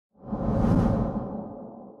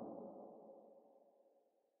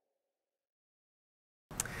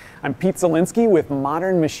I'm Pete Zielinski with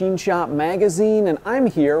Modern Machine Shop Magazine, and I'm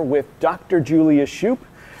here with Dr. Julia Shoup,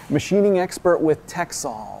 machining expert with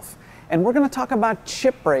TechSolve. And we're going to talk about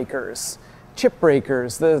Chipbreakers.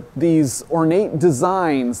 Chipbreakers, these ornate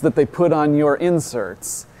designs that they put on your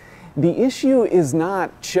inserts. The issue is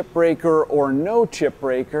not chipbreaker or no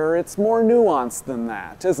chipbreaker, it's more nuanced than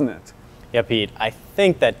that, isn't it? Yeah, Pete, I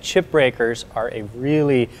think that chipbreakers are a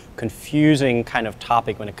really confusing kind of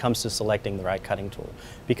topic when it comes to selecting the right cutting tool,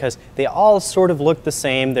 because they all sort of look the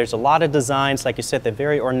same. There's a lot of designs, like you said, they're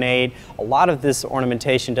very ornate. A lot of this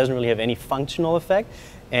ornamentation doesn't really have any functional effect,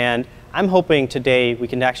 and I'm hoping today we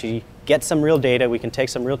can actually get some real data, we can take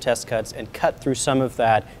some real test cuts and cut through some of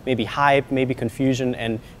that maybe hype, maybe confusion,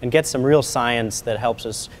 and get some real science that helps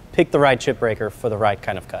us pick the right chipbreaker for the right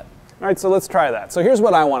kind of cut. All right, so let's try that. So here's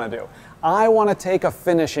what I want to do. I want to take a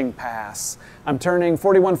finishing pass. I'm turning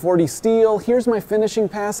 4140 steel, here's my finishing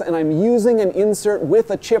pass, and I'm using an insert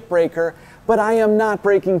with a chipbreaker, but I am not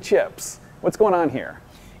breaking chips. What's going on here?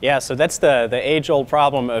 Yeah, so that's the age-old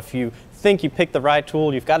problem. If you think you picked the right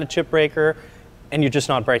tool, you've got a chipbreaker, and you're just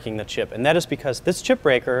not breaking the chip. And that is because this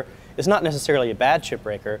chipbreaker is not necessarily a bad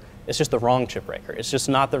chipbreaker, it's just the wrong chipbreaker. It's just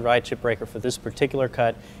not the right chipbreaker for this particular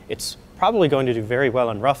cut. It's probably going to do very well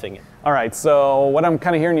in roughing it. All right, so what I'm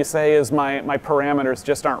kind of hearing you say is my parameters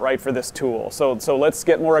just aren't right for this tool. So let's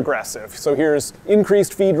get more aggressive. So here's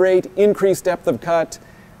increased feed rate, increased depth of cut.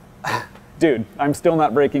 Dude, I'm still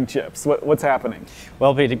not breaking chips. What's happening?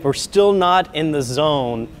 Well, Pete, we're still not in the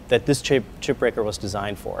zone that this chipbreaker was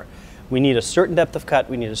designed for. We need a certain depth of cut,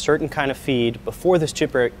 we need a certain kind of feed before this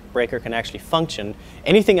chipbreaker can actually function.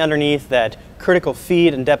 Anything underneath that critical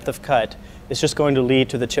feed and depth of cut is just going to lead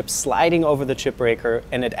to the chip sliding over the chipbreaker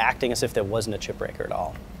and it acting as if there wasn't a chipbreaker at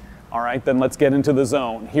all. All right, then let's get into the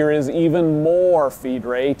zone. Here is even more feed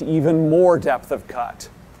rate, even more depth of cut.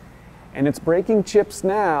 And it's breaking chips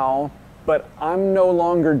now, but I'm no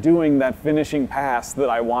longer doing that finishing pass that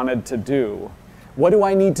I wanted to do. What do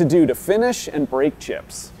I need to do to finish and break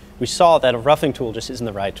chips? We saw that a roughing tool just isn't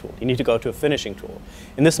the right tool. You need to go to a finishing tool.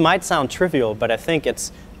 And this might sound trivial, but I think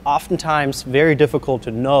it's oftentimes very difficult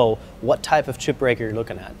to know what type of chipbreaker you're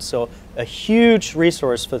looking at. So a huge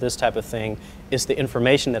resource for this type of thing is the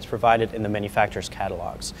information that's provided in the manufacturer's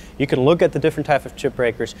catalogs. You can look at the different types of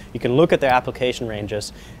chipbreakers, you can look at their application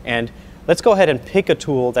ranges, and let's go ahead and pick a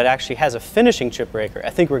tool that actually has a finishing chipbreaker.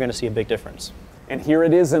 I think we're going to see a big difference. And here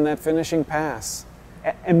it is in that finishing pass.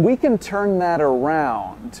 And we can turn that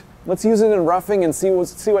around. Let's use it in roughing and see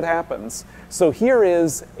what happens. So here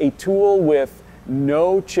is a tool with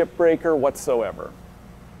no chipbreaker whatsoever.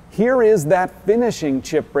 Here is that finishing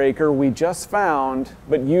chipbreaker we just found,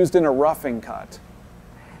 but used in a roughing cut.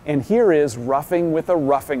 And here is roughing with a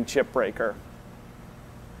roughing chipbreaker.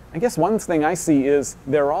 I guess one thing I see is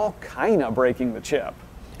they're all kind of breaking the chip.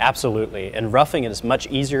 Absolutely, and roughing it is much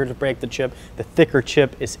easier to break the chip. The thicker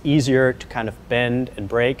chip is easier to kind of bend and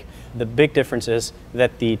break. The big difference is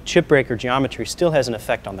that the chipbreaker geometry still has an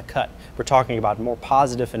effect on the cut. We're talking about more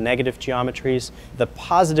positive and negative geometries. The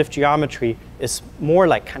positive geometry is more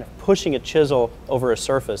like kind of pushing a chisel over a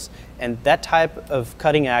surface, and that type of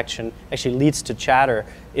cutting action actually leads to chatter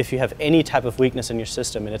if you have any type of weakness in your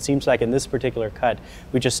system. And it seems like in this particular cut,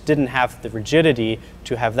 we just didn't have the rigidity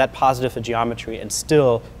to have that positive geometry and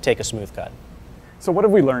still take a smooth cut. So what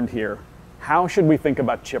have we learned here? How should we think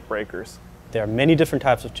about chipbreakers? There are many different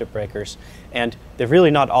types of chipbreakers, and they're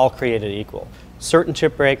really not all created equal. Certain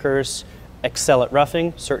chipbreakers excel at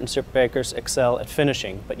roughing, certain chipbreakers excel at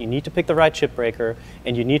finishing, but you need to pick the right chipbreaker,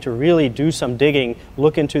 and you need to really do some digging,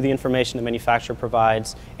 look into the information the manufacturer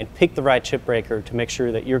provides, and pick the right chipbreaker to make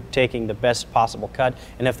sure that you're taking the best possible cut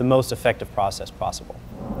and have the most effective process possible.